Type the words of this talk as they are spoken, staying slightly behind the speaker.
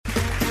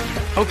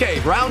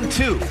Okay, round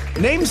two.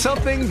 Name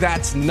something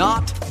that's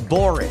not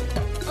boring.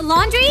 A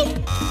laundry?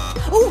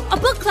 Ooh, a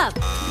book club.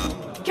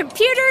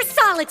 Computer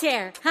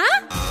solitaire,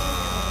 huh?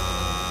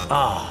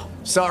 Ah,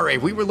 sorry,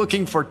 we were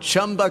looking for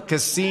Chumba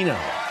Casino.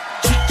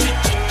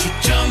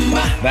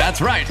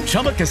 That's right,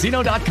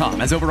 ChumbaCasino.com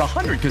has over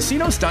 100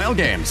 casino-style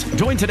games.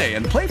 Join today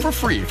and play for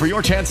free for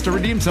your chance to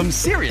redeem some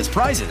serious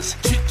prizes.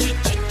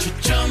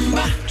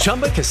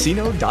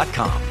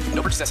 ChumbaCasino.com.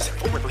 No purchase necessary.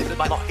 Void where prohibited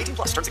by law. 18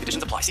 plus terms and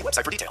conditions apply. See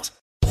website for details.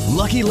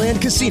 Lucky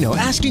Land Casino,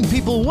 asking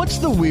people, what's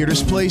the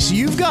weirdest place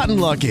you've gotten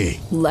lucky?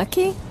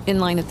 Lucky? In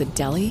line at the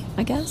deli,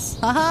 I guess?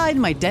 Aha, in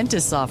my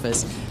dentist's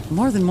office.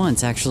 More than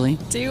once, actually.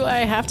 Do I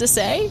have to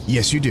say?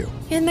 Yes, you do.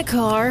 In the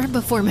car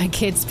before my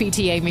kids'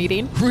 PTA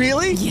meeting.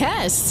 Really?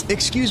 Yes.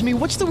 Excuse me,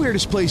 what's the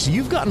weirdest place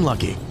you've gotten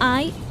lucky?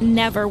 I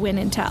never win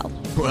and tell.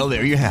 Well,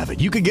 there you have it.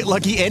 You can get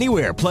lucky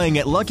anywhere, playing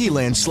at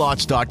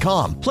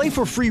LuckyLandSlots.com. Play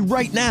for free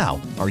right now.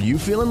 Are you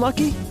feeling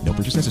lucky? No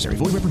purchase necessary.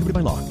 Void where prohibited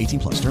by law. 18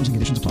 plus. Terms and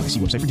conditions apply. See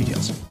website for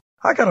details.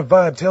 I got a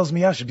vibe tells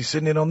me I should be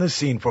sitting in on this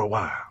scene for a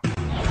while.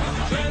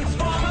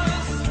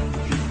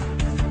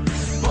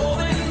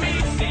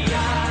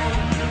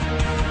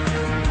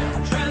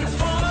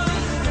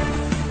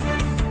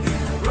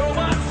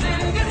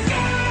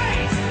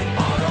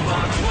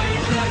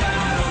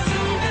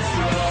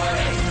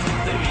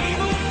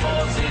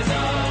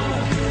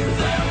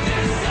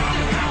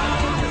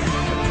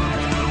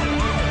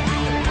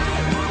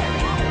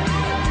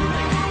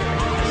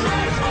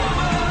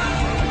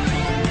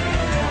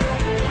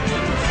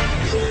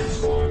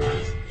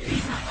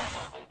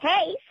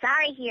 Hey,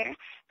 Sorry here.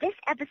 This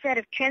episode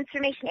of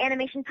Transformation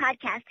Animation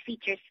Podcast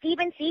features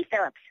Stephen C.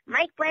 Phillips,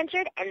 Mike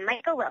Blanchard, and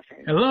Michael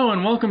Wilson. Hello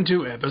and welcome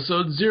to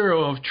episode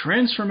 0 of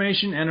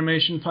Transformation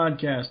Animation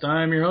Podcast.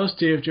 I'm your host,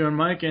 TF Joe and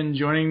Mike, and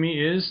joining me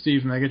is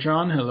Steve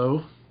Megatron.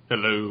 Hello.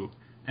 Hello.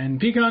 And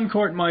Pecan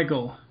Court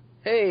Michael.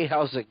 Hey,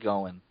 how's it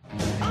going?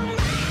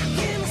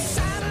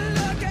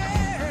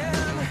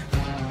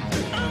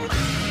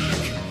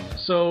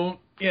 So,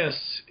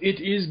 yes,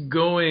 it is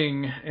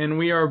going, and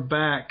we are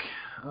back.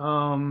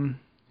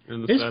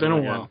 It's been a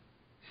while.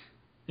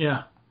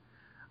 Yeah.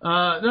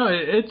 No,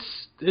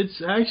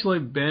 it's actually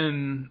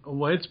been,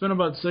 well, it's been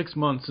about 6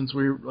 months since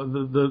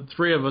the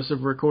three of us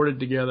have recorded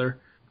together.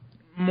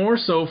 More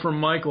so for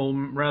Michael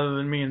rather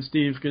than me and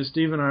Steve, because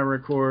Steve and I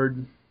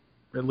record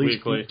at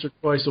least once or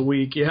twice a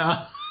week.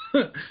 Yeah.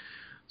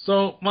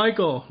 So,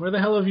 Michael, where the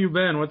hell have you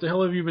been? What the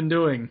hell have you been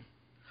doing?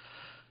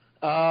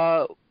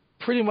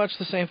 Pretty much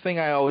the same thing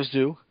I always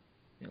do.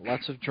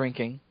 Lots of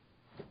drinking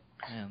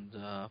and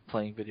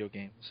playing video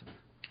games.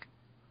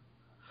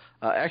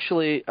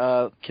 Actually,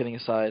 kidding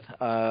aside,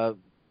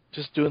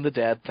 just doing the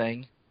dad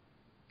thing.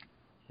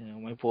 You know,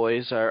 my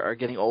boys are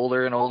getting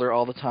older and older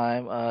all the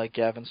time.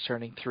 Gavin's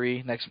turning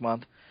 3 next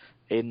month.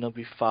 Aiden will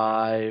be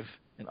 5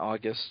 in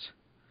August.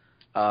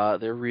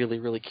 They're really,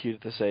 really cute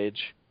at this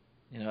age.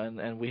 You know,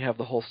 and we have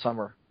the whole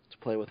summer to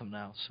play with them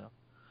now. So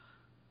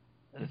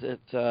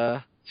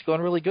it's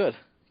going really good.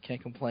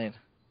 Can't complain.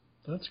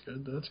 That's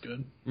good. That's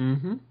good.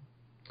 Mm-hmm.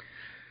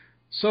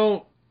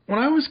 So, when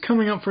I was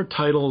coming up for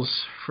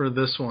titles for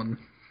this one,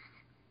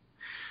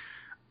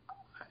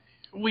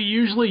 we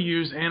usually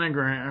use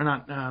acronyms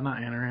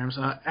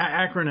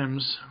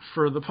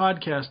for the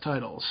podcast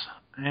titles.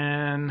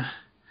 And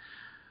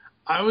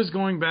I was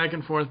going back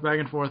and forth,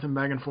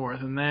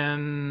 and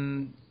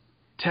then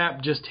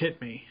TAP just hit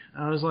me.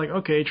 I was like,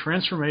 okay,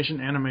 Transformation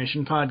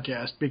Animation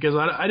Podcast, because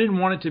I didn't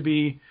want it to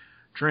be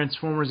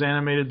Transformers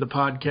Animated the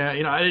Podcast.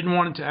 You know, I didn't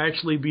want it to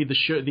actually be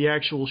the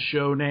actual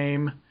show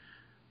name,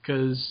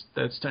 because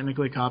that's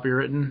technically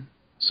copywritten.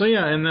 So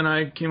yeah, and then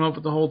I came up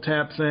with the whole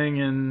TAP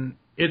thing, and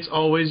it's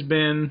always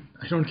been,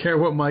 I don't care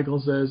what Michael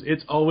says,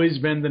 it's always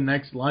been the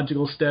next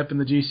logical step in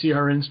the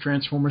GCRN's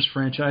Transformers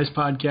franchise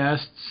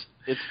podcasts.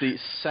 It's the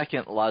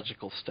second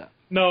logical step.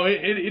 No,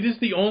 it is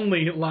the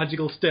only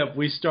logical step.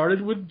 We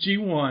started with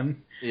G1,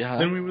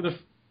 then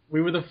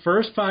we were the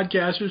first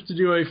podcasters to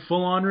do a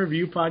full-on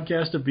review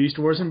podcast of Beast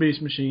Wars and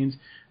Beast Machines,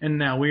 and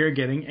now we are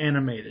getting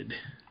animated.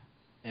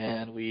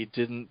 And we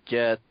didn't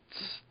get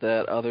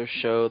that other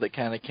show that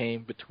kind of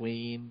came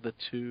between the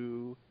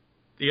two.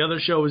 The other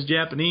show was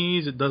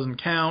Japanese. It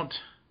doesn't count.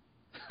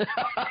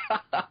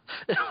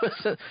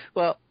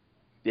 Well,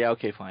 yeah,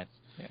 okay, fine.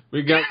 Yeah.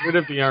 We got rid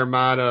of the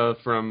Armada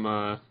from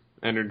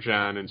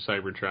Energon and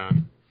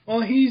Cybertron.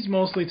 Well, he's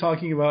mostly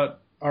talking about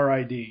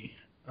RID.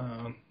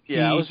 I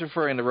was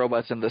referring to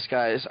Robots in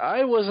Disguise.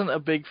 I wasn't a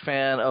big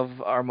fan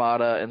of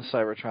Armada and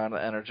Cybertron and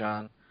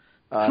Energon.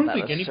 Not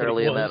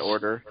necessarily in that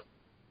order.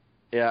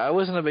 Yeah, I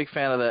wasn't a big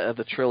fan of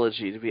the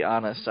trilogy, to be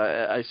honest.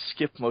 I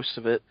skipped most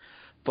of it,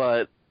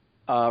 but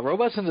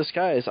Robots in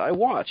Disguise, I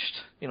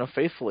watched,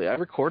 faithfully. I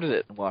recorded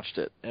it and watched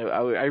it.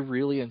 I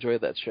really enjoyed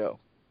that show.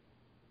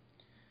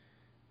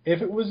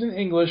 If it was in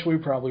English, we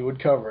probably would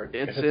cover it.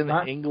 It's in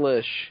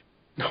English.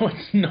 No,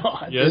 it's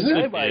not. Yes,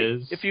 it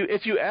is.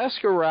 If you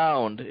ask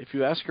around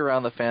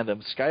the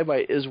fandom,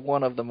 Skybite is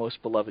one of the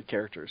most beloved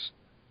characters.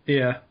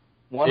 Yeah.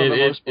 One of the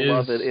most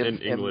beloved in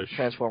English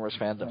Transformers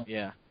fandom.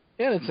 Yeah.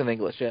 Yeah, it's in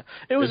English. Yeah,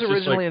 it was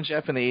originally in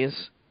Japanese.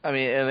 I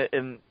mean,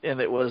 and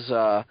it was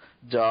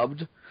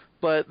dubbed.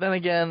 But then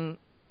again,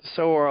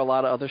 so are a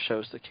lot of other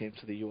shows that came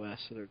to the U.S.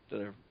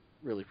 that are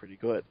really pretty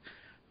good.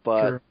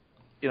 But Sure.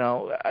 you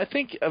know, I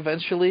think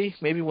eventually,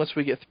 maybe once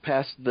we get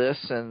past this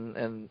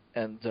and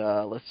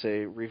let's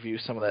say review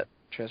some of that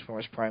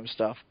Transformers Prime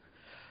stuff,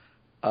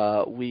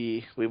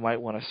 we might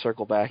want to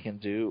circle back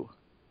and do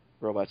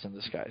Robots in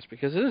Disguise,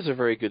 because it is a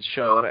very good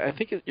show, and I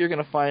think you're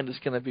going to find it's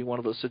going to be one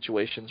of those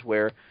situations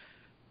where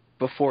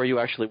before you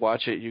actually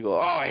watch it, you go,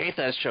 "Oh, I hate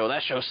that show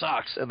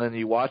sucks," and then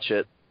you watch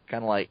it,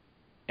 kind of like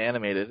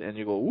animated, and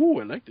you go, "Ooh,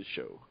 I like this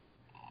show."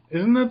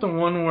 Isn't that the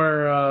one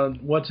where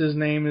what's his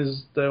name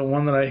is the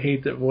one that I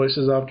hate that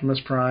voices Optimus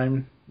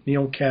Prime?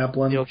 Neil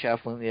Kaplan. Neil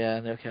Kaplan, yeah,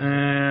 Neil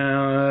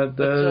Kaplan.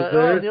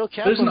 Neil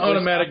Kaplan there's an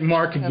automatic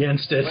mark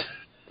against it.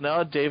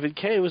 No, David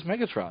Kaye was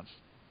Megatron.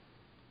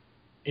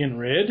 In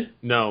Red?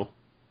 No.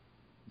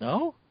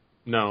 No?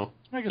 No.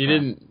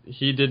 Megatron.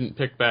 He didn't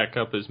pick back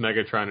up as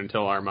Megatron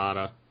until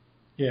Armada.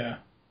 Yeah.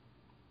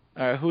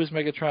 All right, who is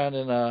Megatron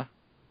in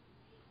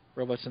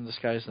Robots in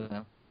Disguise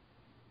then?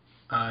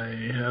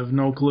 I have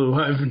no clue.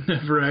 I've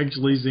never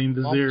actually seen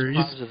the series.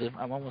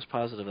 I'm almost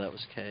positive that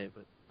was Kaye,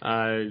 but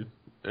I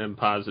am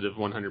positive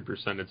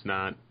 100% it's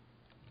not.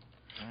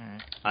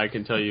 Alright. I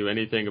can tell you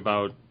anything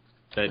about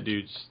that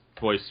dude's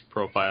voice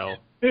profile.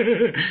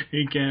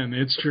 He can.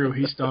 It's true.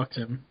 He stalked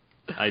him.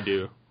 I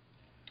do.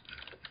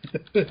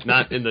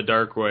 Not in the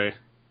dark way.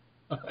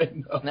 I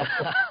know.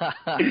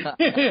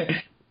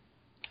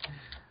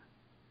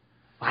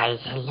 Why,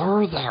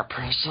 hello there,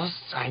 precious.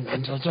 I'm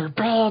under your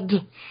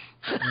bed.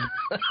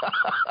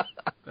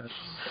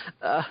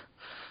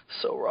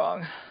 So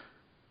wrong.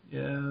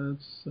 Yeah,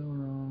 it's so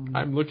wrong.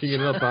 I'm looking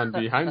it up on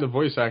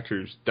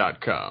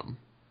BehindTheVoiceActors.com.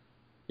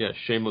 Yeah,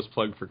 shameless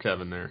plug for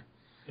Kevin there.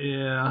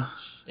 Yeah,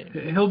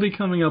 he'll be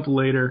coming up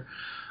later.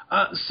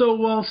 So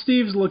while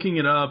Steve's looking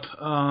it up,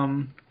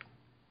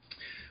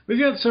 we've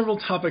got several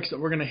topics that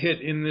we're going to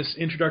hit in this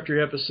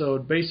introductory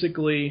episode.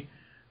 Basically,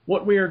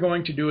 what we are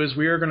going to do is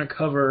we are going to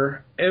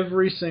cover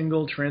every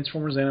single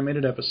Transformers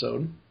animated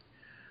episode.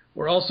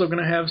 We're also going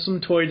to have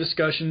some toy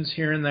discussions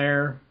here and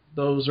there.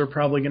 Those are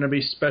probably going to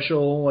be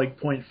special, like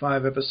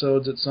 0.5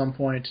 episodes at some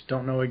point.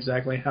 Don't know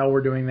exactly how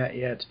we're doing that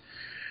yet.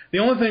 The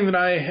only thing that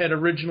I had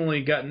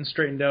originally gotten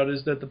straightened out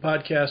is that the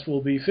podcast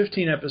will be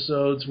 15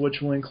 episodes,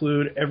 which will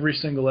include every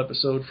single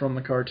episode from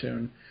the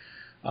cartoon.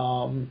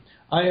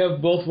 I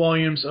have both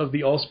volumes of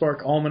the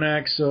Allspark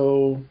Almanac,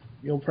 so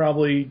you'll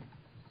probably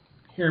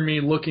hear me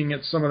looking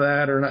at some of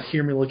that, or not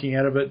hear me looking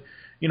at it, but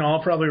you know,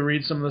 I'll probably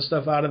read some of the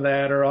stuff out of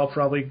that, or I'll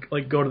probably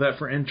go to that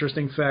for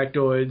interesting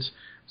factoids,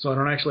 so I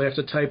don't actually have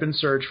to type and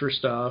search for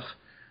stuff.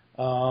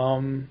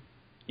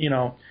 You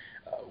know,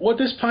 what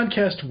this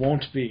podcast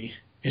won't be.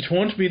 It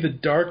won't be the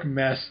dark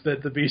mess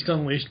that the Beast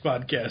Unleashed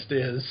podcast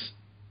is.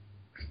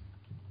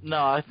 No,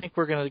 I think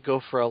we're going to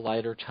go for a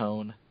lighter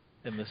tone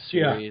in this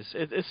series.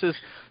 Yeah. This is,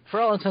 for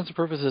all intents and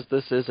purposes,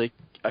 this is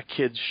a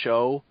kid's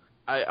show.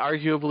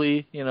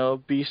 Arguably, you know,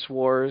 Beast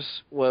Wars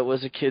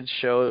was a kid's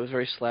show. It was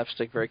very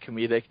slapstick, very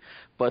comedic,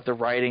 but the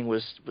writing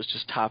was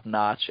just top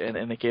notch,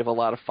 and it gave a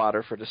lot of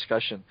fodder for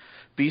discussion.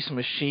 Beast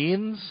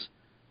Machines,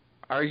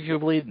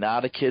 arguably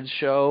not a kid's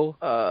show,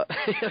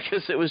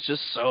 because it was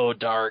just so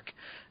dark.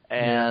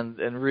 And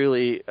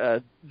really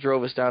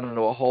drove us down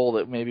into a hole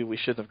that maybe we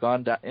shouldn't have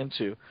gone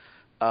into.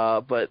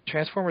 But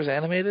Transformers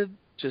Animated,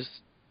 just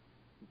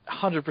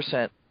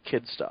 100%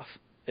 kid stuff.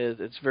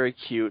 It's very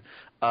cute.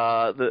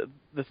 The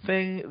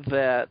thing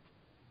that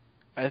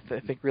I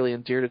think really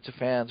endeared it to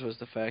fans was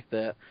the fact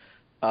that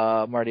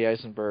Marty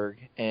Eisenberg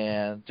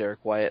and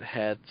Derek Wyatt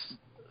had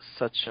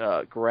such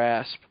a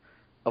grasp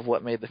of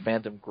what made the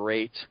fandom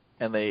great,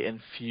 and they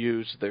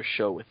infused their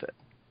show with it.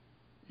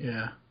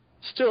 Yeah.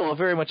 Still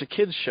very much a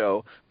kid's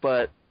show,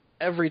 but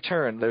every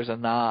turn there's a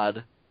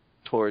nod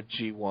toward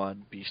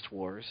G1, Beast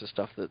Wars, the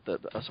stuff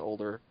that us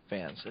older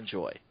fans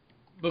enjoy.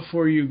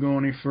 Before you go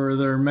any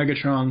further,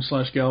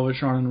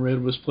 Megatron/Galvatron in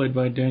Red was played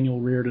by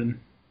Daniel Riordan.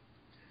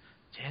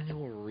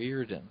 Daniel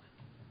Riordan.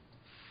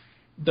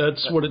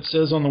 That's what it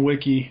says on the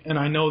wiki, and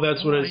I know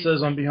that's what it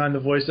says on Behind the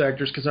Voice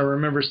Actors, because I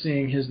remember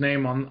seeing his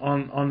name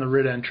on the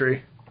Rid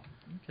entry.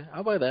 Okay,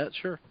 I'll buy that,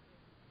 sure.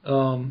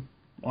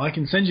 Well, I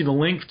can send you the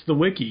link to the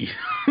wiki.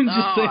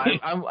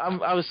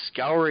 I was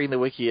scouring the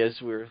wiki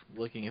as we were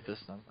looking at this,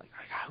 and I was like,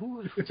 who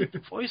would take the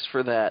voice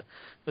for that?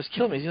 It was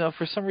killing me. You know,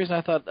 for some reason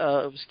I thought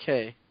it was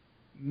Kay.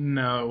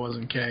 No, it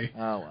wasn't Kay.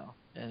 Oh, well.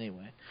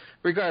 Anyway.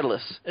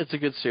 Regardless, it's a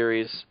good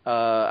series.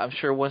 I'm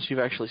sure once you've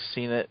actually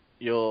seen it,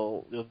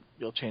 you'll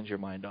change your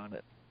mind on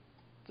it.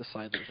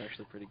 Decide that it's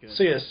actually pretty good.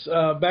 So yes,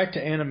 back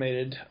to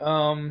animated.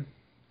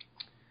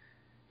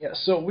 Yeah,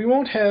 so we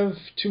won't have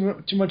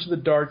too much of the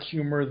dark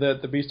humor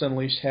that the Beast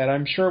Unleashed had.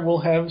 I'm sure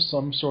we'll have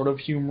some sort of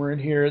humor in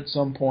here at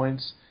some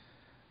points.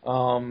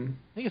 I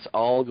think it's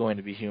all going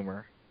to be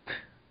humor.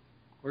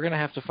 We're going to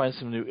have to find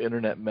some new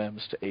internet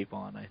memes to ape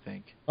on, I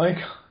think.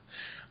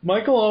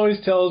 Michael always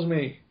tells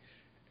me,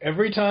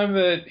 Every time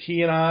that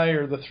he and I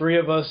or the three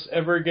of us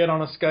ever get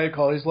on a Skype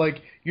call, he's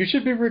like, "You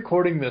should be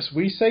recording this.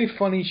 We say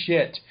funny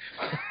shit."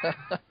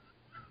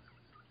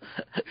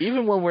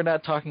 Even when we're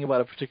not talking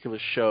about a particular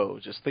show,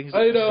 just things that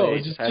I know,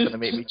 just happen to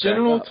make me crack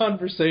general up.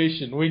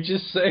 conversation. We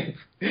just say,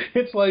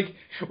 it's like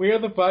we are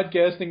the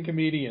podcasting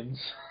comedians.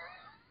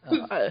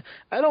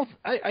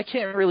 I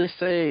can't really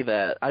say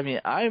that. I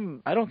mean, I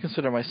don't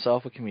consider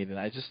myself a comedian.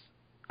 I just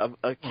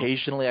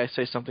occasionally I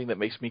say something that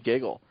makes me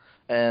giggle,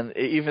 and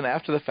even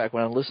after the fact,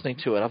 when I'm listening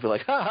to it, I'll be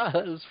like, "Ha,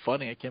 that was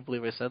funny. I can't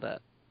believe I said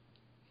that."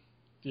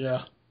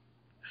 Yeah.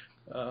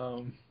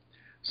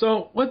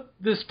 So what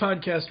this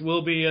podcast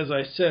will be, as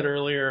I said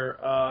earlier,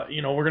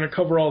 we're going to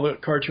cover all the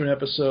cartoon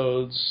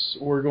episodes.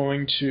 We're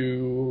going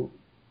to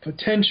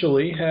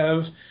potentially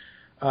have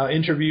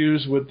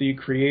interviews with the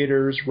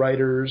creators,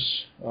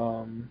 writers.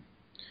 An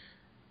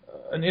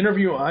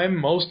interview I'm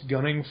most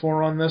gunning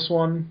for on this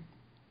one.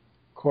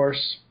 Of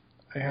course,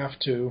 I have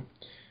to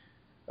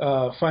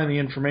find the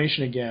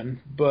information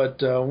again.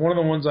 But one of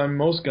the ones I'm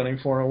most gunning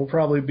for will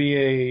probably be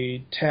a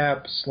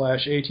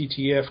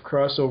TAP/ATTF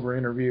crossover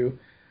interview.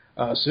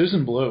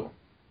 Susan Blue.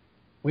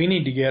 We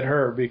need to get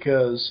her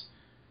because,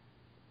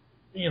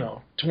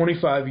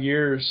 25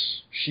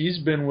 years, she's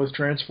been with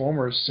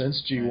Transformers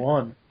since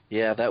G1.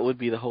 Yeah, that would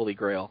be the holy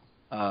grail.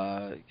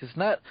 Because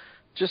not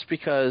just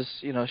because,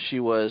 she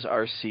was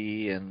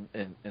RC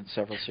in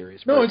several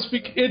series. No, it's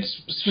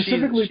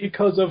specifically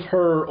because of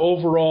her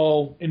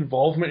overall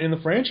involvement in the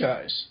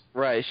franchise.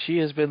 Right. She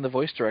has been the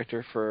voice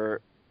director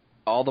for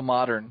all the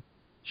modern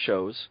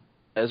shows,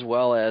 as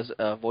well as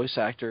a voice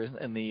actor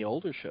in the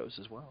older shows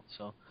as well.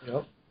 So,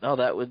 yep. No,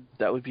 that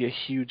would be a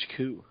huge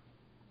coup.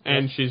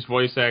 And she's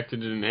voice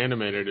acted and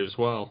animated as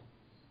well.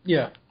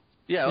 Yeah.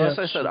 Yeah, well, as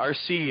I said,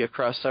 RC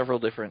across several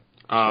different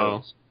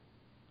shows.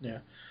 Yeah.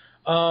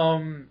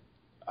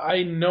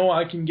 I know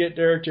I can get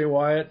Derek J.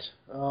 Wyatt.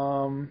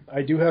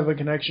 I do have a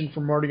connection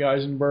for Marty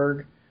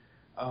Eisenberg.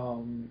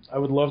 I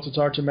would love to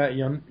talk to Matt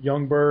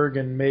Youngberg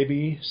and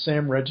maybe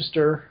Sam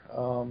Register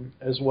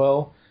as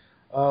well.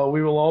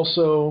 We will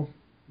also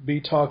be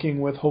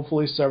talking with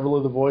hopefully several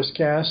of the voice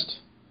cast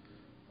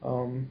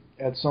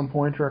at some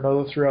point or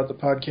another throughout the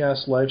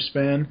podcast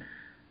lifespan.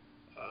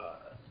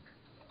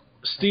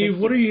 Steve,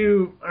 what are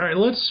you... All right,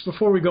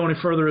 before we go any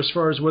further as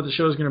far as what the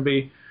show is going to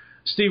be,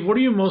 Steve, what are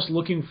you most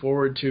looking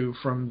forward to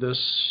from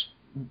this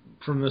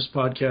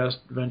podcast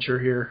venture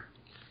here?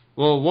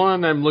 Well,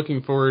 one, I'm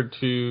looking forward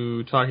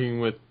to talking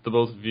with the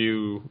both of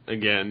you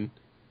again.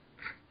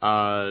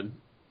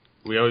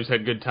 We always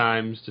had good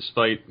times,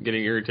 despite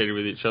getting irritated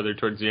with each other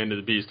towards the end of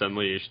The Beast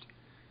Unleashed.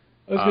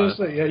 I was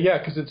going to say, yeah,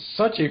 because it's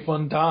such a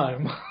fun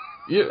time.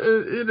 Yeah,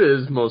 it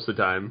is most of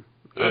the time,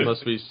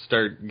 unless we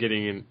start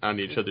getting on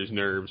each other's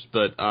nerves.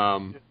 But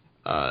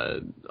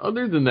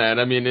other than that,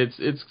 I mean,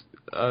 it's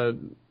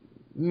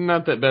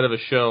not that bad of a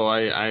show.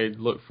 I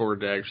look forward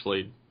to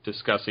actually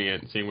discussing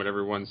it and seeing what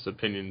everyone's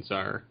opinions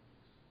are.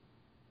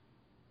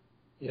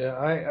 Yeah,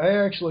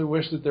 I actually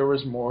wish that there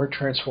was more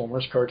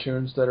Transformers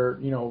cartoons that are,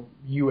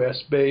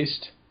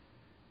 US-based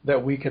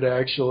that we could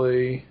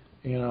actually,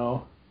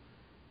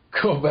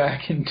 go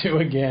back and do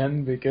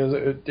again, because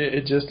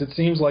it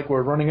seems like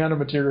we're running out of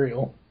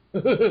material.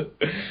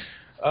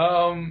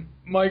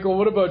 Michael,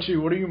 what about you?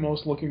 What are you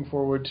most looking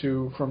forward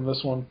to from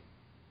this one?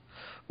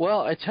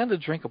 Well, I tend to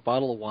drink a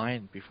bottle of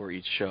wine before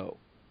each show,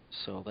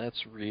 so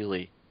that's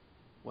really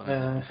what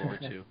I'm looking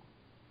forward to.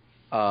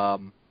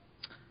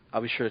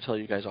 I'll be sure to tell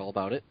you guys all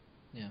about it.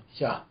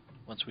 Yeah.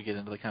 Once we get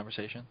into the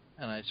conversation,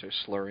 and I start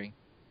slurring.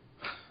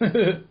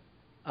 No,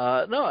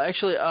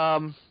 actually,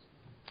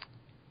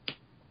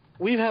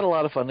 we've had a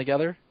lot of fun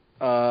together.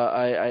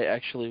 I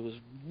actually was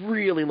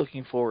really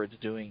looking forward to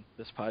doing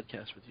this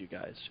podcast with you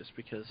guys, just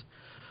because,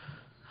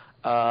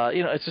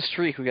 it's a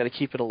streak. We got to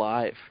keep it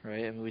alive,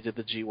 right? I mean, we did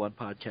the G1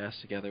 podcast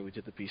together. We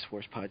did the Beast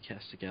Wars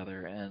podcast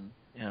together, and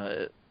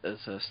as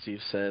Steve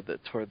said,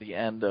 that toward the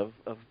end of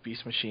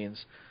Beast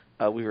Machines,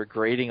 we were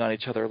grading on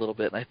each other a little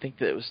bit, and I think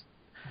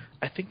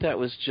that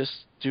was just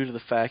due to the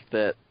fact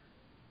that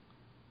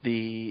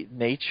the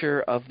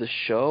nature of the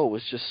show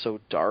was just so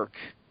dark.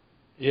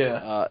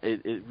 Yeah.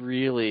 It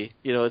really,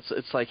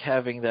 it's like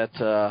having that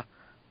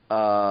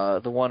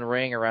the one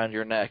ring around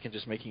your neck and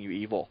just making you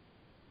evil.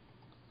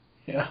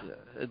 Yeah.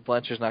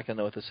 Blanchard's not going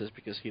to know what this is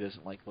because he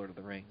doesn't like Lord of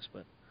the Rings,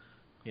 but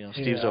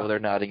Steve's over there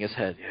nodding his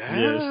head.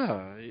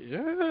 Yeah. Yes.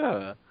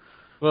 Yeah.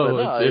 Well,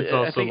 no, it's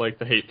also like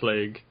the hate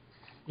plague.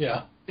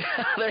 Yeah.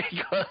 There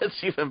you go. That's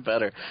even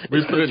better.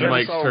 We put it in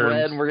Mike's terms.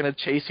 Red and we're gonna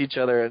chase each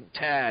other and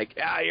tag.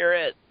 Yeah, you're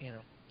it.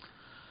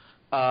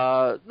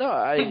 No,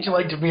 Would you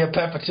like to be a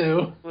Peppa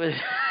too?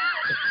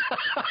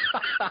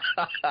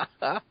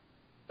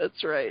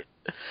 That's right.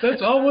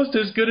 That's almost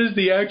as good as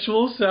the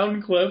actual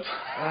sound clip.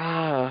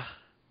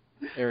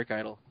 Eric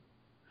Idle.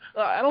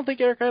 I don't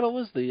think Eric Idle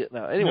was the.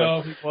 No, anyway.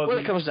 No, he wasn't. What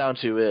it comes down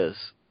to is,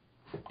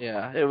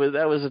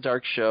 that was a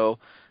dark show.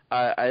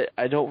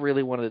 I don't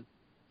really want to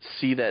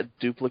see that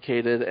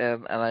duplicated,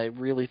 and I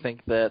really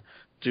think that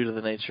due to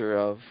the nature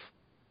of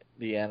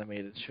the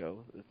animated show,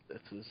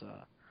 this is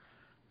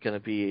going to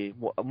be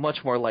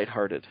much more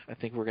lighthearted. I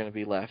think we're going to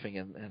be laughing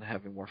and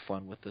having more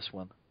fun with this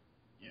one.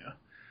 Yeah.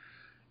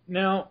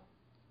 Now,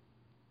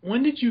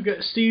 when did you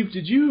get, Steve?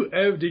 Did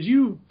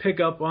you pick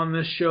up on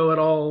this show at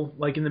all?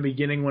 Like in the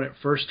beginning when it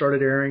first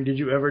started airing, did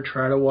you ever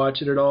try to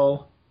watch it at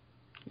all?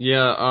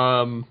 Yeah.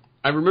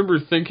 I remember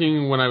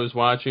thinking when I was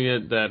watching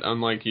it that,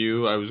 unlike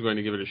you, I was going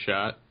to give it a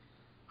shot.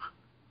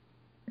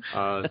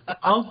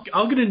 I'll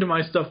get into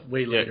my stuff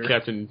way later. Yeah,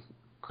 Captain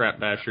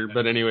Crapbasher.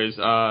 But anyways,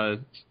 no,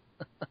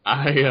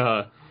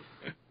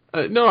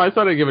 I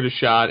thought I'd give it a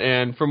shot,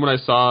 and from what I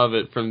saw of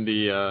it from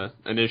the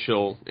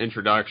initial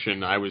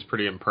introduction, I was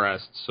pretty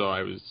impressed, so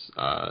I was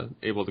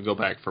able to go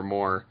back for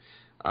more,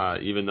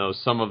 even though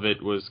some of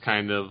it was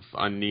kind of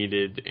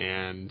unneeded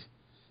and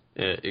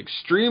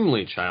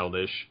extremely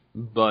childish,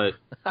 but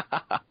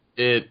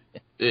it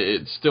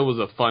still was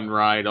a fun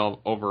ride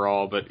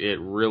overall, but it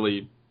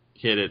really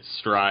hit its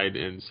stride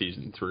in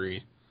Season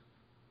 3.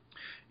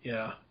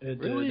 Yeah, it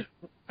really did.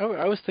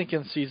 I was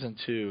thinking Season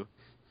 2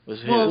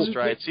 was hit its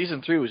stride.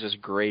 Season 3 was just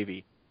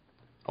gravy.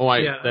 Oh,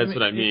 that's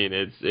what I mean.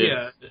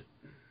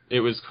 It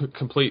was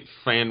complete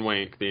fan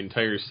wank the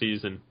entire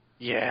season.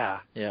 Yeah,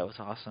 it was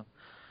awesome.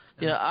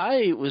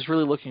 I was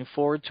really looking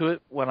forward to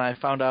it when I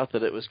found out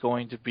that it was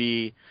going to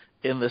be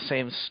in the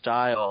same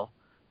style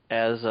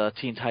as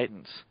Teen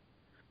Titans,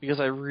 because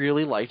I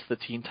really liked the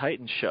Teen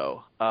Titans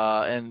show.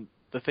 And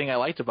the thing I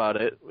liked about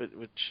it,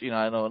 which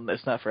I know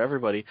it's not for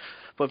everybody,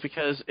 but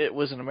because it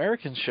was an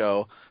American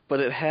show,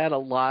 but it had a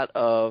lot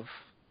of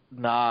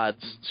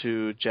nods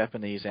to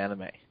Japanese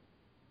anime.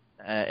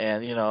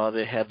 And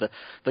they had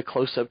the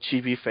close-up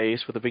chibi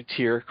face with a big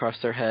tear across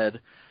their head,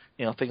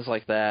 things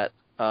like that.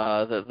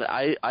 That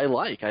I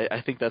like.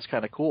 I think that's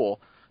kind of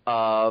cool.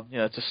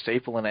 It's a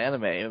staple in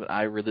anime.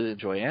 I really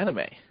enjoy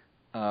anime.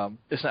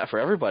 It's not for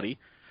everybody,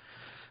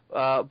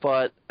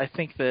 but I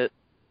think that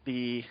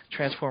the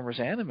Transformers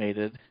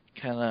Animated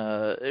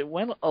it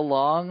went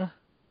along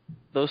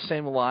those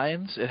same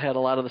lines. It had a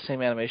lot of the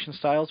same animation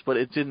styles, but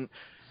it didn't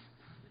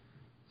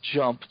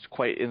jump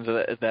quite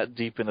into that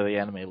deep into the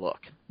anime look.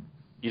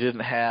 You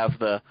didn't have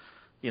the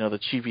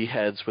chibi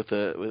heads with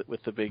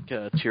the big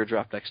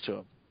teardrop next to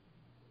them.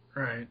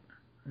 Right.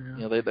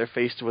 Yeah. Their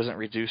face wasn't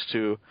reduced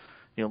to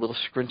little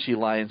scrunchy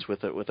lines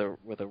with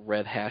a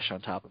red hash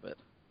on top of it.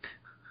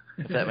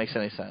 If that makes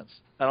any sense.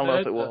 I don't know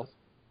if it will.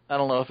 I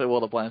don't know if it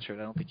will to Blanchard.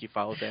 I don't think he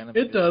follows anime.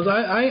 It does.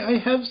 I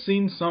have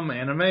seen some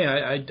anime.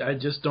 I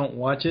just don't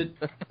watch it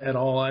at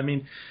all. I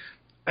mean,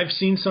 I've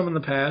seen some in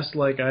the past.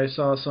 Like I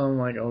saw some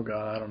I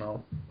don't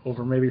know,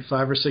 over maybe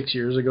 5 or 6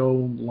 years ago,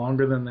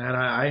 longer than that.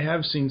 I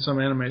have seen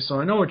some anime, so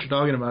I know what you're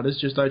talking about. It's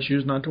just I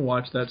choose not to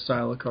watch that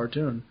style of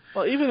cartoon.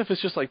 Well, even if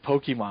it's just like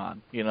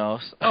Pokemon,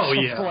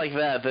 something like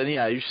that, then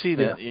you see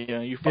that,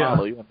 you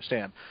follow, you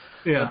understand.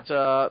 Yeah.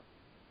 But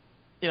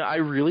I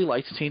really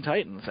liked Teen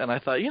Titans, and I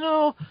thought,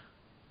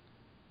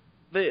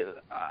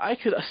 I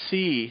could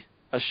see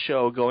a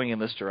show going in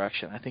this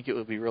direction. I think it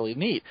would be really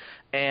neat.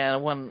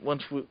 And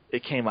once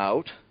it came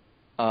out,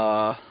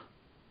 I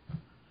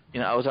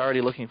was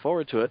already looking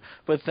forward to it.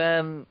 But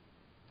then,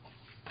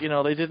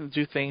 they didn't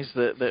do things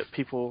that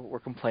people were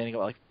complaining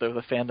about. Like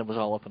the fandom was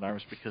all up in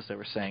arms because they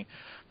were saying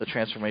the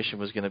transformation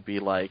was going to be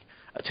like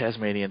a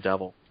Tasmanian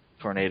devil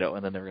tornado,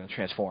 and then they were going to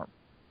transform.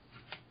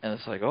 And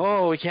it's like,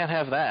 oh, we can't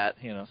have that,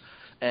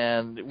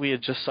 And we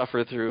had just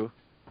suffered through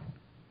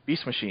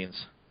Beast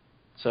Machines.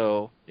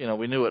 So,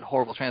 we knew what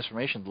horrible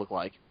transformations look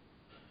like.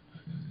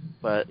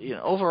 But,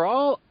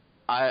 overall,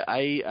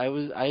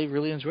 I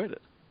really enjoyed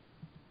it.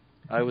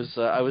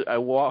 I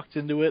walked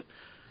into it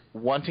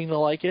wanting to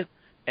like it,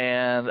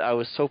 and I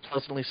was so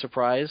pleasantly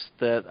surprised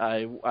that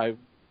I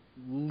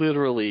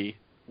literally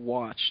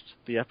watched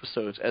the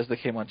episodes as they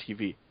came on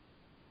TV.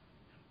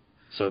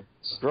 So,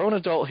 grown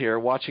adult here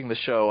watching the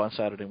show on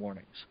Saturday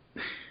mornings.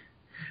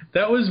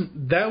 That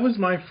was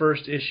my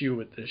first issue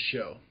with this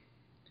show.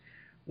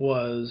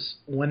 Was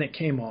when it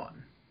came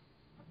on.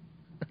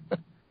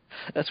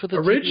 That's what the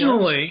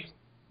originally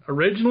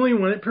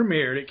when it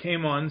premiered, it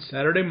came on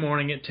Saturday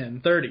morning at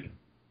 10:30.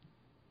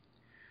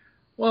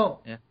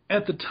 Well,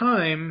 At the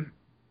time,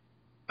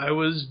 I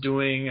was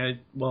doing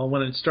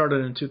when it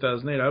started in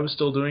 2008, I was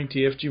still doing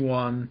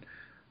TFG1.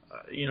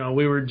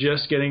 We were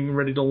just getting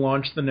ready to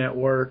launch the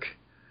network.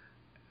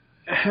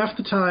 Half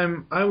the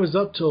time, I was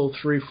up till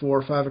 3,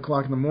 4, 5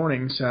 o'clock in the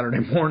morning Saturday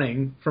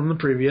morning from the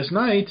previous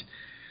night.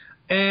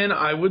 And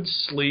I would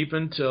sleep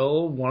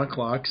until 1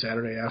 o'clock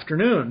Saturday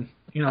afternoon.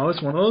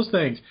 It's one of those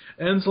things.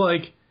 And it's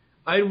like,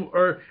 I've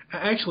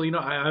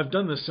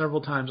done this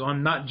several times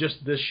on not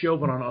just this show,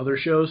 but on other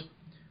shows.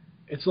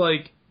 It's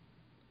like,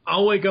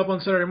 I'll wake up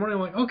on Saturday morning,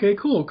 I'm like, okay,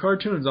 cool,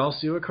 cartoons. I'll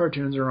see what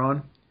cartoons are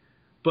on.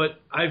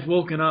 But I've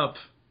woken up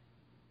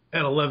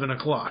at 11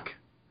 o'clock.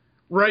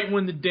 Right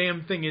when the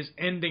damn thing is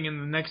ending and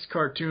the next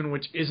cartoon,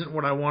 which isn't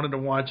what I wanted to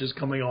watch, is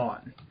coming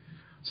on.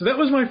 So that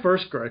was my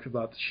first gripe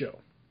about the show.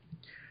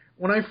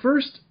 When I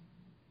first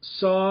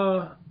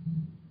saw,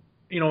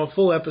 a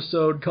full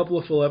episode, couple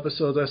of full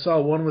episodes, I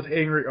saw one with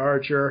Angry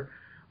Archer,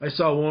 I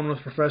saw one with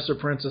Professor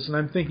Princess, and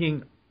I'm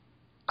thinking,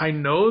 I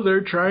know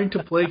they're trying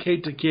to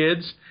placate the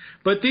kids,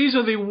 but these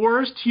are the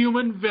worst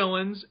human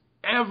villains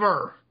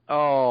ever.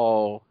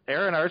 Oh,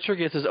 Aaron Archer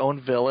gets his own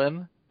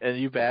villain, and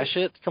you bash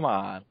it? Come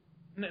on.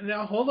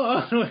 Now, hold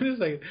on. Wait a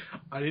second.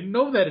 I didn't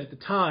know that at the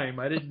time.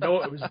 I didn't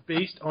know it was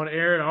based on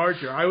Aaron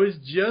Archer.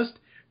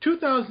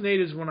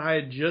 2008 is when I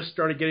had just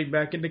started getting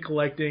back into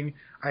collecting.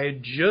 I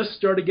had just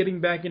started getting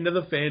back into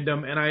the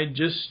fandom, and I had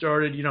just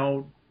started,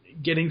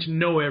 getting to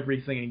know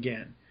everything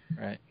again.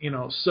 Right.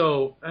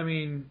 So, I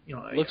mean,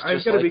 looks I've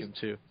just got to like be him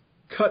too.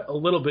 Cut a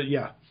little bit.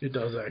 Yeah, it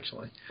does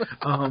actually.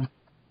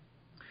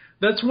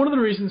 That's one of the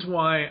reasons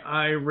why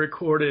I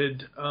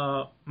recorded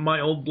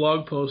my old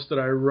blog post that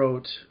I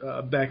wrote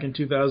back in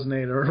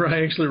 2008, or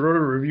I actually wrote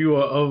a review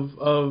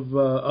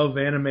of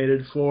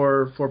Animated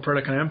for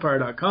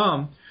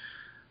PredaconEmpire.com.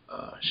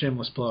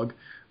 Shameless plug.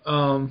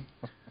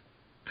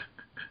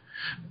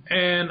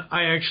 And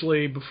I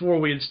actually, before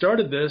we had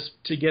started this,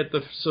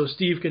 so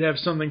Steve could have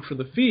something for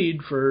the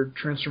feed for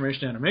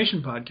Transformation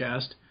Animation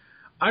Podcast,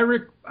 I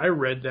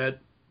read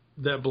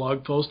that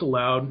blog post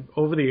aloud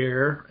over the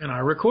air, and I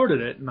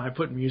recorded it, and I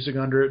put music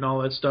under it and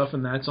all that stuff,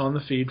 and that's on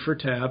the feed for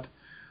TAP.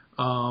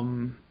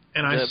 And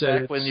I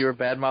said, back when you were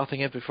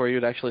bad-mouthing it before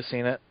you'd actually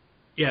seen it?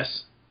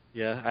 Yes.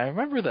 Yeah, I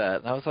remember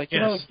that. And I was like,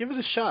 give it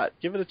a shot.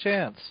 Give it a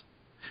chance.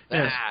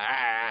 Yes.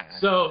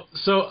 So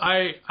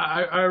I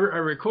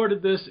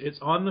recorded this. It's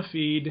on the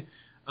feed.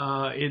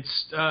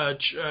 It's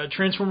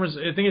Transformers.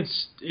 I think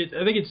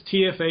it's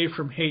TFA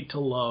from Hate to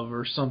Love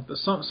or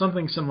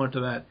something similar to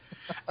that.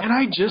 And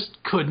I just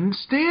couldn't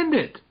stand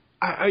it.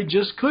 I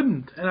just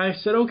couldn't. And I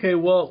said, okay,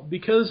 well,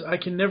 because I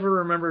can never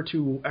remember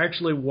to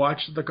actually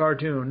watch the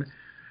cartoon,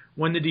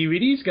 when the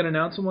DVDs get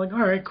announced, I'm like, all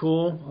right,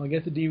 cool. I'll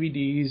get the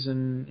DVDs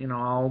and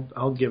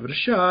I'll give it a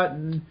shot.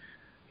 And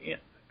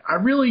I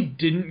really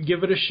didn't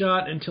give it a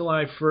shot until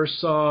I first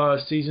saw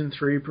season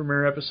 3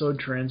 premiere episode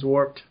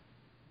Transwarped.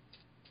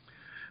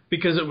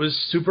 Because it was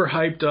super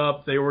hyped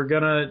up. They were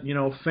gonna,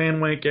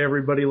 fan wank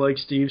everybody like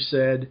Steve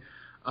said.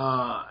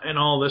 And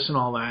all this and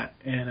all that.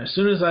 And as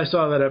soon as I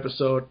saw that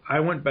episode,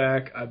 I went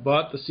back, I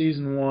bought the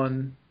season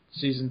 1,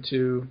 season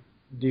 2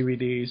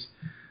 DVDs,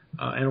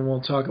 and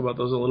we'll talk about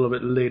those a little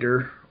bit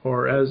later,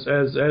 or as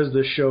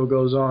the show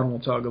goes on, we'll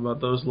talk about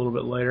those a little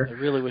bit later. I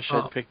really wish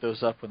I'd picked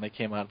those up when they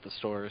came out at the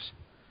stores.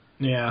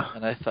 Yeah.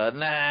 And I thought,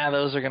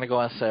 those are going to go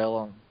on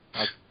sale, and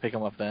I'll pick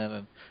them up then,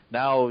 and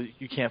now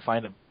you can't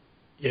find them.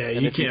 Yeah,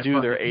 and if you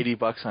do, they're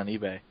 $80 on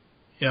eBay.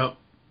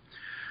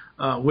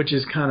 Yep. Which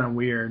is kind of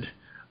weird.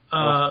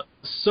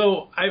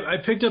 So I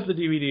picked up the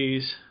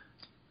DVDs,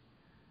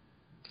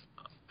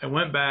 I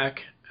went back,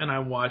 and I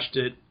watched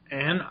it,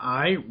 and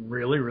I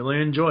really,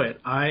 really enjoy it.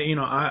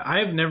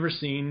 I've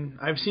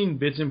seen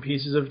bits and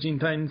pieces of Teen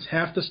Titans.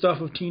 Half the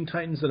stuff of Teen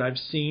Titans that I've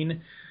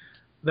seen,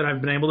 that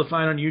I've been able to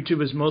find on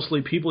YouTube, is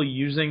mostly people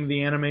using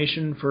the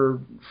animation for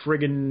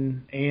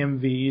friggin'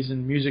 AMVs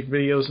and music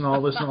videos and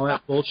all this and all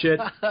that bullshit.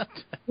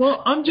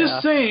 Well, I'm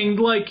just saying,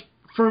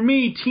 for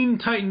me, Teen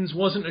Titans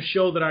wasn't a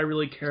show that I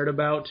really cared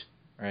about.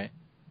 Right.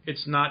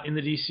 It's not in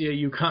the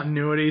DCAU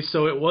continuity,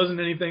 so it wasn't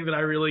anything that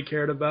I really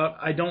cared about.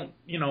 I don't,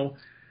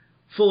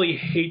 fully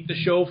hate the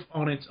show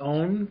on its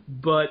own,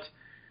 but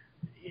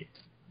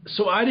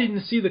so I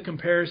didn't see the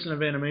comparison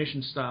of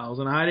animation styles,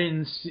 and I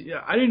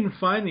didn't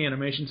find the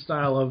animation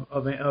style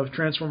of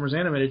Transformers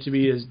Animated to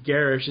be as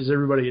garish as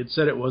everybody had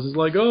said it was. It's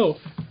like, oh,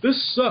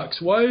 this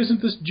sucks. Why isn't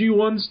this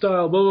G1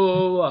 style? Blah blah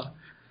blah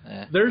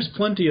blah. There's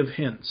plenty of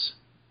hints.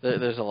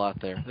 There's a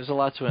lot there. There's a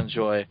lot to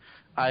enjoy.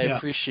 I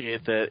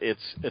appreciate that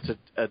it's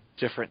a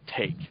different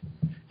take.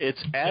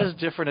 It's as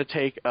different a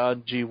take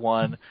on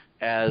G1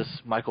 as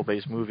Michael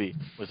Bay's movie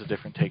was a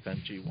different take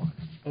on G1.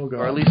 Oh,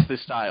 God. Or at least the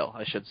style,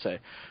 I should say.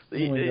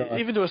 Oh,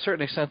 even to a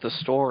certain extent, the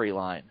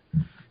storyline.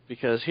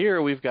 Because here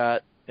we've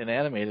got, in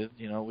Animated,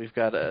 we've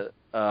got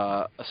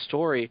a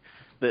story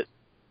that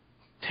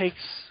takes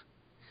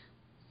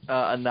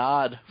a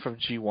nod from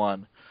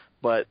G1,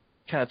 but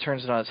kind of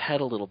turns it on its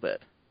head a little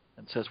bit.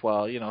 And says,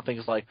 well,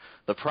 things like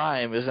the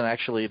Prime isn't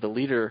actually the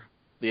leader,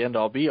 the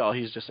end-all, be-all.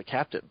 He's just a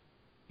captain.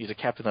 He's a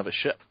captain of a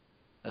ship.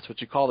 That's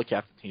what you call the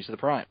captain. He's the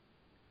Prime.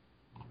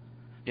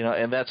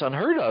 And that's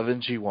unheard of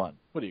in G1.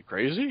 What are you,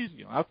 crazy?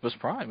 Optimus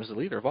Prime is the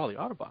leader of all the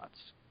Autobots.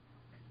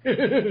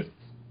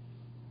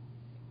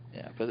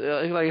 Yeah, but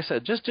like I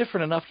said, just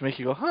different enough to make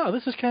you go,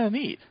 this is kind of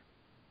neat.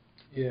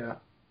 Yeah.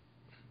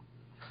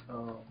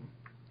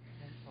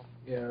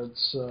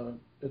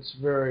 It's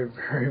very,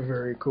 very,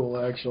 very cool,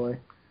 actually.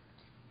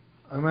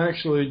 I'm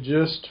actually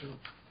just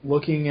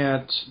looking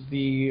at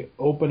the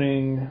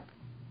opening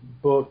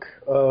book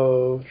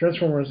of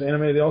Transformers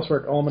Animated, the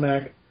All-Spark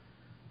Almanac,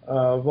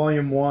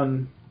 Volume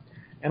 1,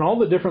 and all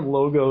the different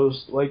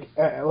logos. Like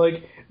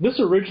this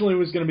originally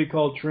was going to be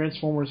called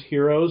Transformers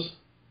Heroes.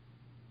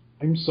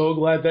 I'm so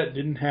glad that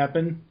didn't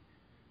happen,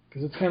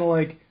 because it's kind of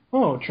like,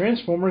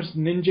 Transformers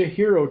Ninja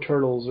Hero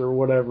Turtles or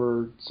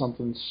whatever,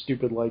 something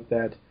stupid like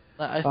that.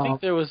 I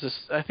think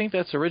I think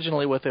that's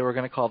originally what they were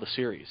going to call the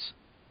series.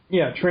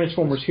 Yeah,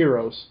 Transformers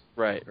Heroes.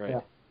 Right. Yeah.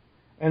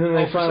 And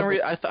then for some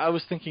reason, I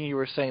was thinking you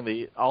were saying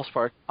the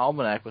Allspark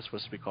Almanac was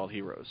supposed to be called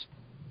Heroes.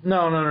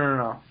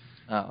 No.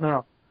 Oh.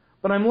 No.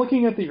 But I'm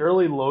looking at the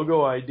early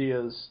logo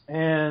ideas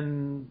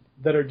and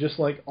that are just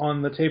like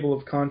on the table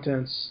of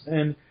contents,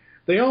 and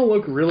they all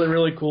look really,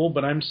 really cool,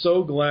 but I'm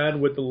so glad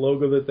with the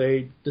logo that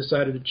they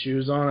decided to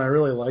choose on. I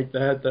really like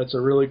that. That's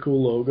a really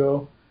cool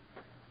logo.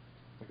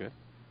 Okay.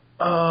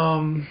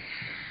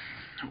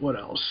 What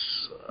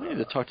else? We need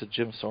to talk to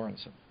Jim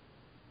Sorensen.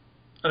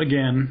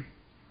 Again.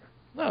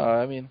 No,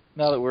 I mean,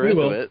 now that we're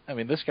into it, I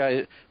mean, this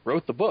guy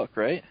wrote the book,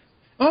 right?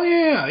 Oh,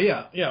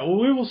 yeah. Well,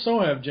 we will so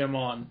have Jim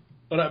on.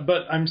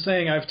 But I'm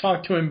saying I've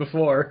talked to him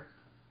before.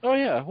 Oh,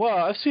 yeah. Well,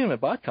 I've seen him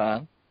at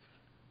BotCon.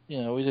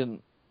 You know, we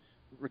didn't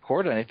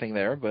record anything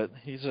there, but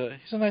he's a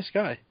nice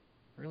guy.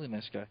 Really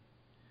nice guy.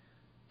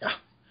 Yeah.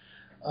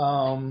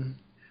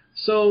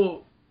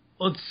 So,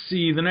 let's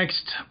see. The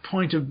next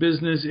point of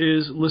business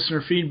is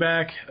listener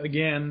feedback.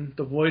 Again,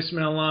 the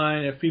voicemail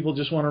line. If people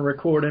just want to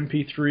record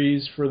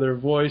MP3s for their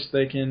voice,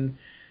 they can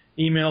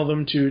email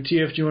them to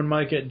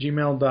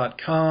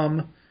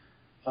tfgmike@gmail.com.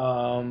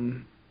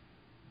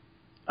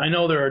 I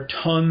know there are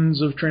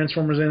tons of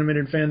Transformers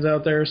Animated fans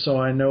out there,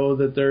 so I know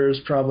that there's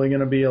probably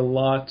going to be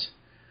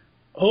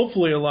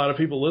hopefully a lot of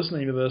people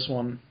listening to this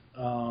one,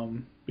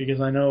 because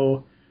I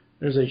know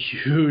there's a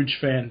huge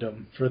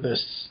fandom for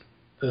this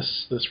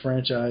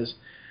franchise.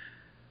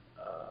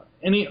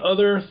 Any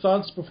other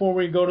thoughts before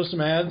we go to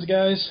some ads,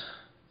 guys?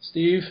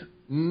 Steve?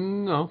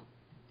 No.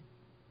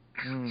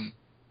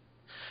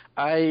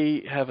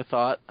 I have a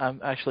thought.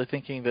 I'm actually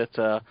thinking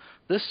that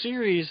this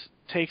series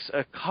takes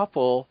a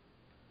couple,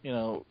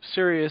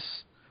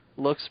 serious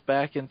looks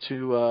back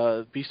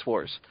into Beast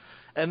Wars.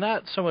 And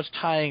not so much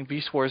tying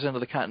Beast Wars into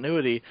the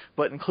continuity,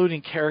 but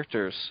including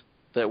characters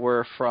that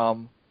were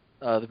from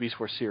the Beast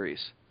Wars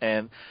series.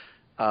 And,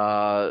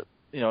 not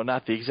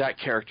the exact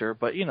character,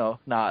 but,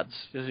 nods.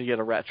 You get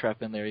a Rat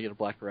Trap in there, you get a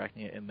Black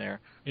Arachnia in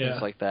there,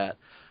 things like that.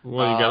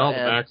 Well, you got all the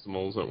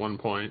Maximals at one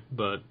point,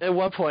 but... At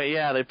one point,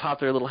 yeah, they pop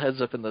their little heads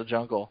up in the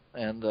jungle.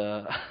 And,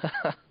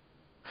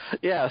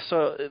 yeah,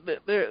 so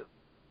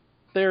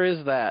there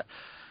is that.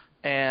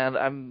 And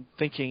I'm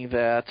thinking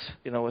that,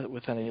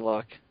 with any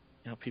luck,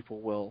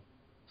 people will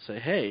say,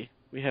 hey,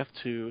 we have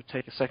to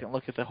take a second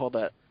look at all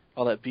that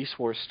Beast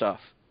Wars stuff.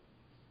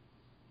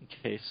 In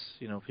case,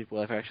 people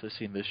have actually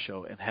seen this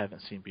show and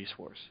haven't seen Beast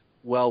Wars.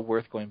 Well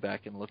worth going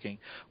back and looking.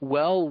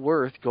 Well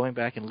worth going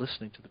back and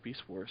listening to the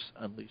Beast Wars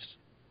Unleashed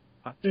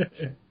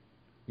podcast.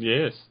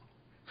 Yes.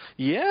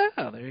 Yeah,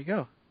 there you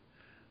go.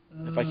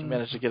 If I can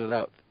manage to get it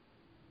out.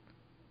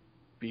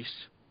 Beast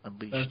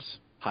Unleashed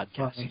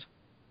podcast. Funny.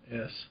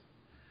 Yes.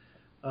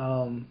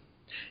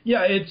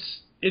 Yeah,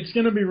 it's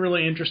going to be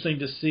really interesting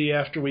to see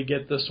after we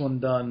get this one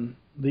done,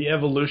 the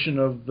evolution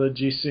of the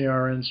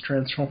GCRN's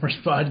Transformers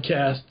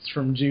podcasts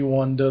from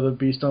G1 to the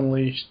Beast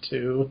Unleashed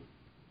to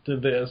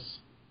this.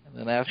 And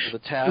then after the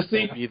task,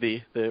 will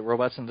be the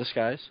Robots in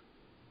Disguise?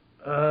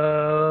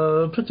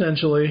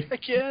 Potentially.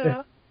 Heck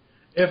yeah.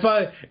 If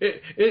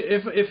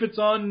it's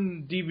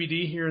on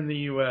DVD here in the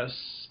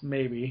U.S.,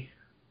 maybe.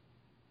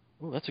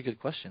 Oh, that's a good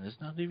question. Is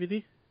it on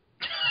DVD?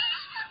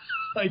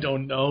 I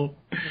don't know.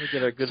 I'm going to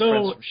get our good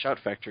friends from Shout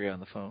Factory on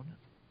the phone.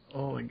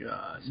 Oh my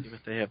God. See what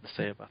they have to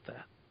say about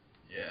that.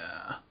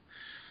 Yeah.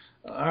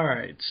 All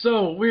right.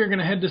 So we're going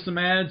to head to some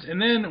ads,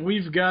 and then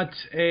we've got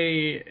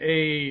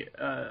a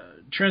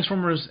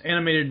Transformers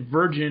animated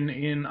Virgin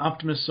in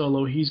Optimus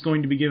Solo. He's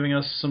going to be giving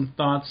us some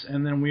thoughts,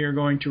 and then we are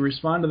going to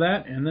respond to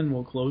that, and then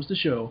we'll close the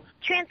show.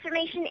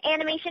 Transformation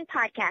Animation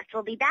Podcast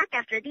will be back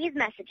after these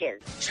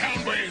messages.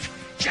 Soundwave,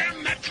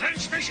 jam that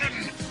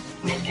transmission!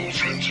 Rumble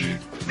Frenzy,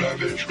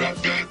 Ravage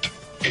Rat-Bat,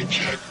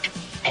 Eject,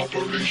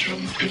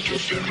 Operation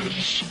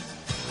Interference.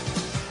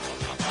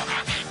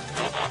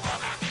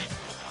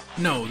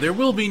 No, there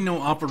will be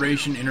no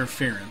Operation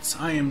Interference.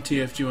 I am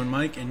TFG1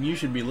 Mike, and you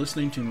should be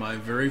listening to my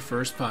very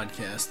first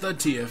podcast, the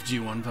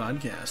TFG1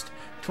 Podcast.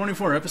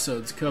 24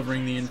 episodes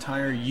covering the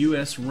entire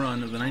U.S.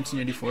 run of the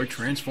 1984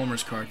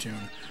 Transformers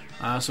cartoon.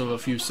 I also have a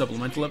few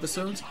supplemental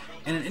episodes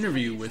and an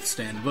interview with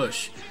Stan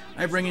Bush.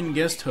 I bring in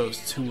guest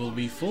hosts who will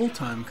be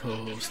full-time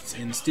co-hosts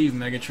in Steve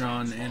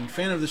Megatron and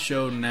fan of the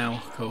show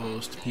now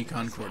co-host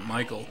Pecan Court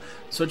Michael.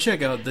 So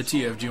check out the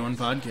TFG1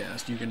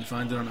 Podcast. You can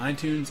find it on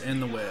iTunes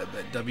and the web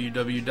at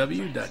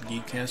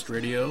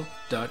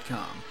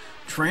www.geekcastradio.com.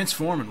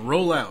 Transform and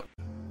roll out!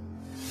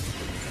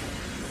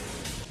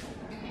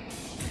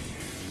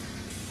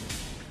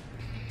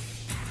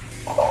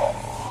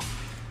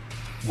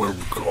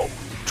 Welcome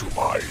to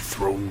my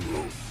throne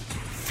room,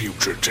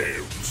 Future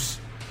Tales.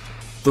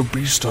 The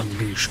Beast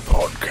Unleashed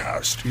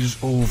podcast is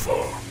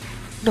over,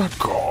 not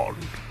gone.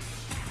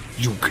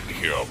 You can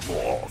hear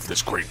more of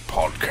this great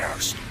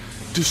podcast,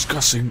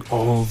 discussing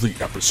all the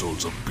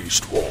episodes of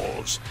Beast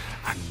Wars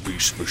and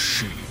Beast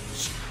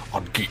Machines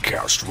on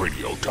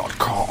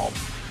GeekCastRadio.com.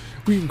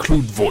 We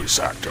include voice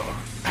actor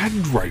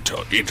and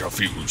writer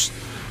interviews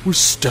with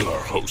stellar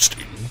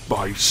hosting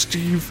by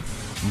Steve,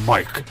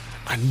 Mike,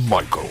 and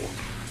Michael.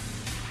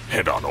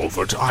 Head on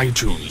over to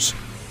iTunes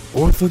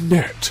or the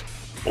net,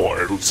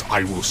 or else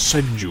I will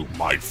send you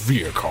my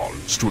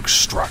vehicles to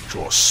extract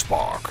your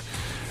spark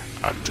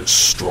and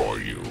destroy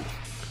you.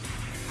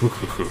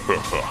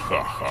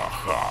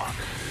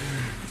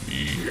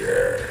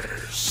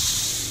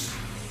 Yes.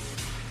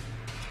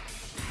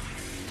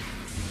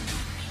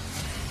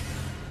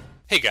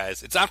 Hey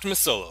guys, it's Optimus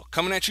Solo,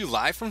 coming at you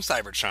live from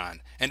Cybertron,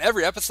 and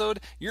every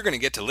episode, you're going to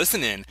get to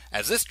listen in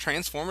as this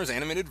Transformers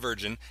animated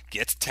virgin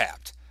gets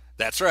tapped.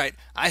 That's right,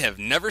 I have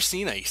never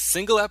seen a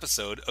single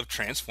episode of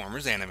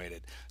Transformers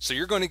Animated, so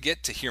you're going to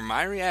get to hear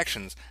my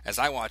reactions as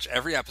I watch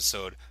every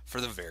episode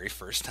for the very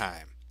first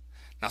time.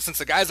 Now, since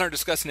the guys aren't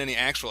discussing any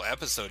actual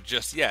episode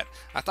just yet,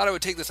 I thought I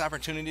would take this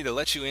opportunity to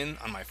let you in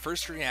on my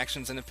first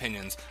reactions and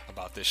opinions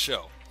about this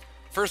show.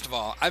 First of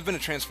all, I've been a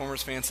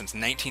Transformers fan since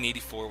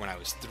 1984 when I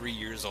was 3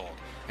 years old.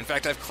 In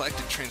fact, I've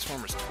collected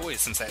Transformers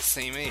toys since that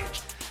same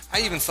age.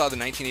 I even saw the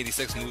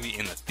 1986 movie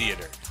in the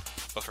theater.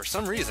 But for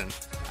some reason,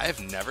 I have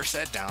never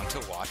sat down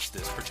to watch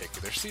this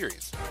particular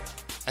series.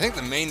 I think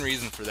the main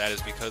reason for that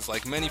is because,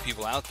 like many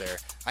people out there,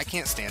 I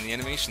can't stand the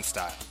animation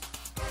style.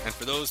 And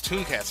for those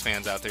Tooncats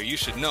fans out there, you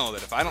should know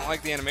that if I don't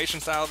like the animation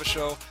style of a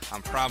show,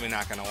 I'm probably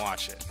not going to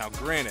watch it. Now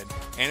granted,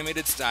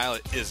 animated style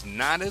is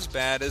not as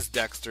bad as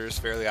Dexter's,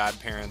 Fairly Odd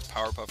Parents,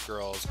 Powerpuff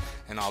Girls,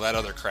 and all that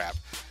other crap.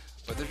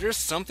 But there's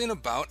just something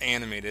about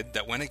animated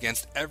that went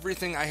against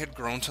everything I had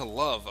grown to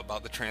love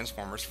about the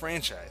Transformers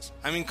franchise.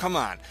 I mean, come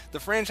on, the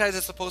franchise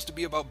is supposed to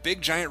be about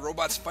big giant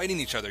robots fighting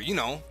each other, you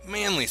know,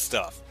 manly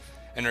stuff.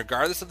 And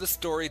regardless of the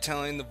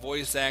storytelling, the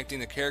voice acting,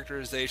 the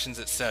characterizations,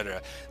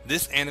 etc.,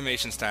 this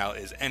animation style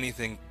is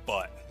anything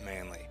but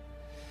manly.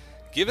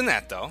 Given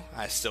that though,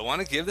 I still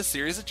want to give the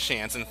series a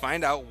chance and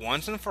find out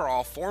once and for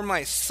all for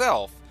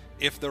myself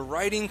if the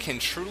writing can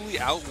truly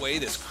outweigh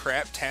this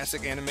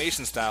crap-tastic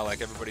animation style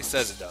like everybody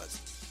says it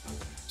does.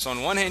 So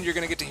on one hand, you're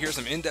going to get to hear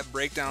some in-depth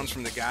breakdowns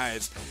from the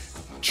guys,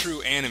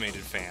 true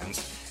animated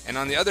fans, and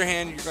on the other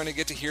hand, you're going to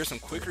get to hear some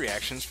quick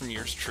reactions from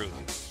yours truly.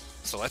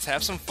 So let's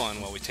have some fun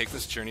while we take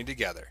this journey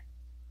together.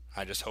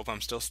 I just hope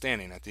I'm still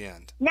standing at the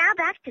end. Now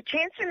back to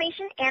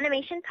Transformation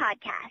Animation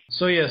Podcast.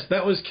 So yes,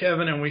 that was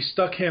Kevin, and we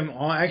stuck him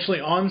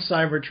on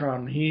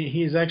Cybertron.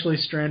 He's actually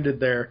stranded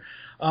there.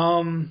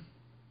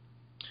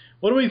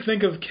 What do we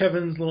think of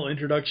Kevin's little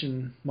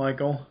introduction,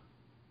 Michael?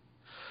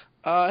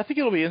 I think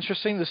it'll be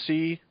interesting to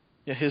see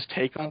his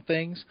take on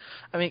things.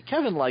 I mean,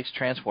 Kevin likes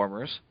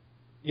Transformers.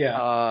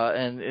 Yeah.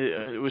 And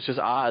it was just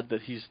odd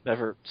that he's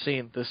never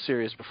seen this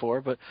series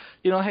before. But,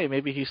 hey,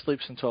 maybe he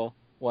sleeps until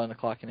 1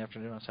 o'clock in the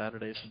afternoon on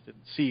Saturdays and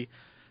didn't see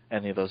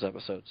any of those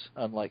episodes,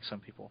 unlike some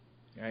people,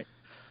 right?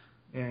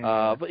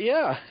 Yeah. But,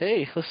 yeah,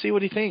 hey, let's see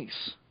what he thinks.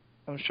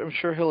 I'm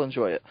sure he'll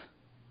enjoy it.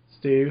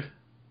 Steve?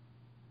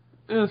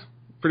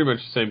 Pretty much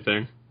the same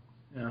thing.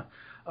 Yeah.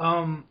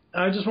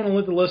 I just want to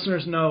let the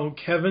listeners know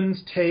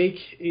Kevin's take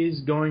is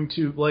going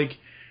to,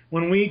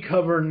 when we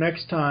cover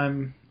next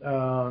time,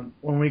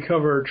 when we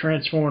cover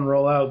Transform and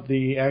Roll Out,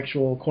 the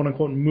actual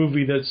quote-unquote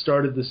movie that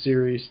started the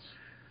series,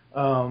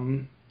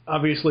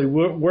 obviously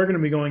we're going to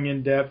be going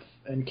in depth,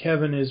 and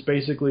Kevin is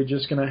basically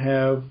just going to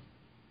have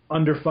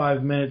under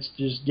 5 minutes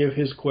to just give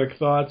his quick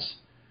thoughts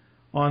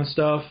on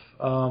stuff.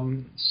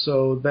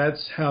 So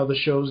that's how the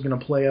show is going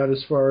to play out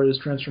as far as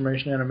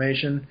Transformation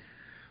Animation.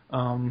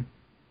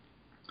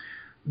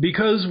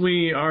 Because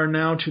we are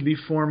now to the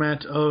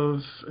format of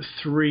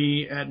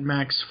 3 at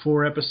max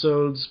 4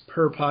 episodes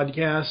per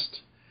podcast,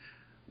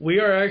 we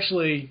are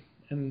actually,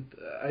 and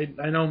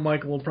I know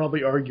Michael will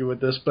probably argue with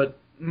this, but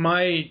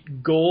my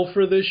goal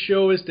for this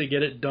show is to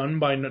get it done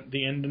by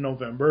the end of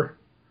November.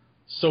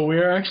 So we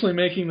are actually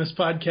making this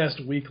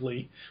podcast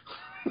weekly.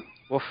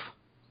 Oof.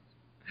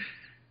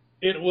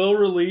 It will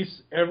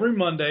release every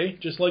Monday,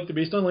 just like the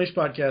Beast Unleashed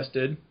podcast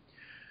did.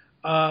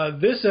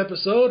 This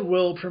episode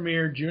will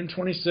premiere June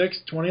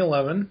 26,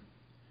 2011.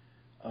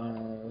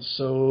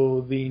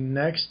 So the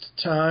next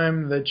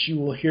time that you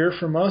will hear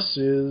from us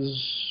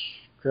is...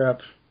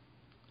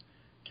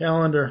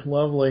 Calendar.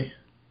 Lovely.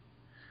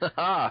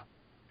 Yeah.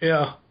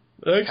 The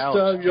next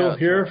time you'll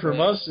hear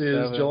from us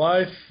is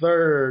July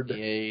 3rd.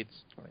 28,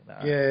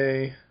 29.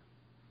 Yay.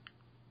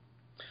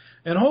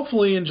 And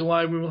hopefully in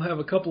July we will have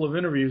a couple of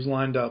interviews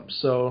lined up,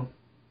 so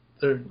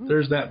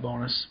there's that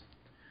bonus.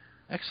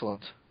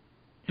 Excellent.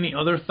 Any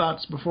other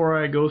thoughts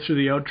before I go through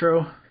the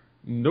outro?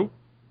 Nope.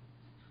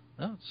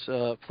 No, it's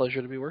a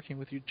pleasure to be working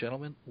with you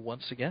gentlemen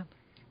once again.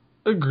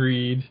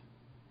 Agreed.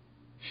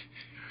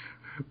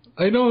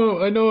 I know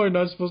I'm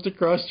not supposed to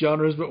cross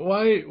genres, but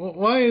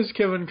why is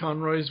Kevin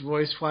Conroy's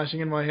voice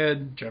flashing in my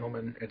head?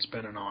 Gentlemen, it's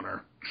been an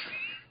honor.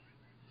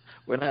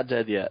 We're not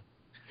dead yet.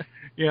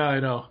 Yeah, I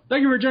know.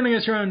 Thank you for joining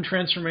us here on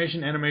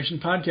Transformation Animation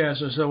Podcast.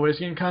 There's no ways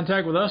to get in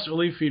contact with us or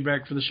leave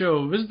feedback for the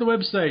show. Visit the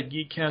website,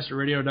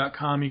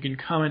 geekcastradio.com. You can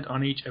comment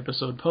on each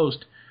episode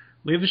post.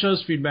 Leave the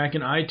show's feedback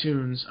in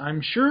iTunes.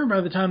 I'm sure by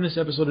the time this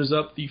episode is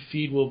up, the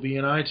feed will be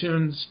in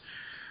iTunes.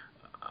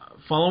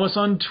 Follow us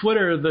on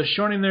Twitter. The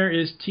show name there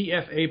is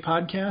TFA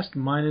Podcast.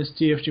 Mine is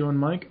TFG1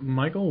 Mike.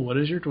 Michael, what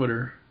is your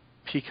Twitter?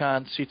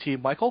 Pecan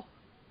CT Michael.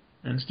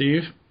 And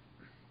Steve?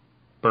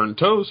 Burnt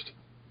Toast.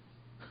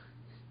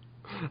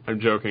 I'm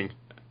joking.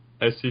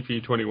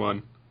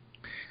 SCP-21.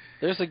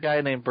 There's a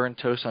guy named Burnt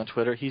Toast on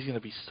Twitter. He's going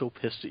to be so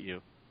pissed at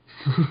you.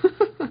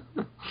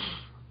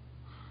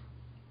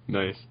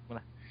 Nice.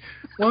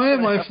 Why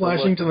am I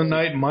flashing to the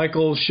night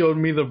Michael showed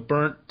me the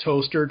burnt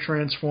toaster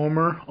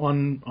transformer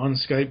on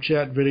Skype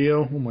chat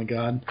video? Oh my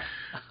god.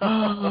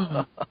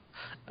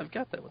 I've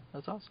got that one.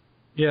 That's awesome.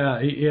 Yeah,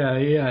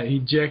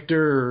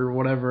 ejector or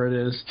whatever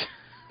it is.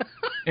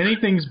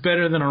 Anything's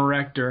better than a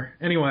rector.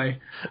 Anyway,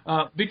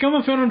 become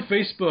a fan on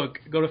Facebook.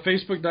 Go to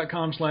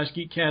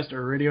facebook.com/Geekcast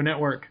or Radio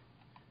Network.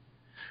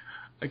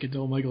 I can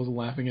tell Michael's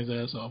laughing his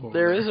ass off over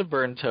there. There is a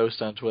Burnt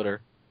Toast on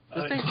Twitter.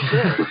 His name's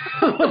Bill.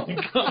 Oh,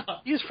 God.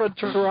 He's from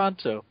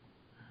Toronto.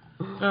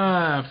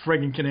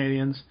 Friggin'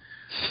 Canadians.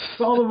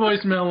 Call the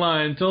voicemail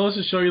line. Tell us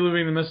the show you're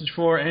leaving the message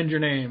for and your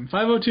name.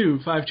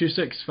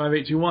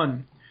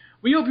 502-526-5821.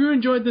 We hope you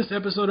enjoyed this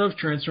episode of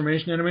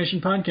Transformation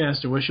Animation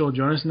Podcast. I wish you'll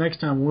join us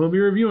next time when we'll be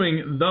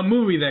reviewing the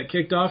movie that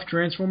kicked off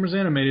Transformers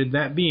Animated,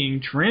 that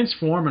being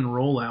Transform and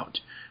Roll Out.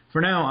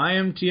 For now, I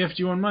am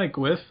TFG1 Mike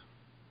with...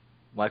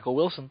 Michael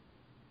Wilson.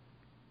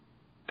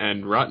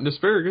 And Rotten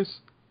Asparagus.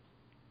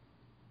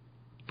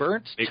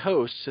 Burnt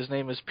Toast. His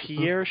name is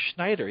Pierre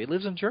Schneider. He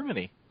lives in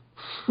Germany.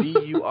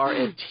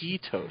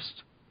 B-U-R-N-T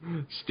Toast.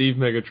 Steve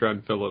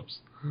Megatron Phillips.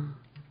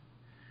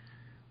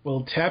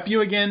 We'll tap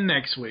you again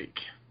next week.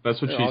 That's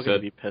what They're she all said. Gonna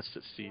be pissed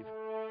at Steve.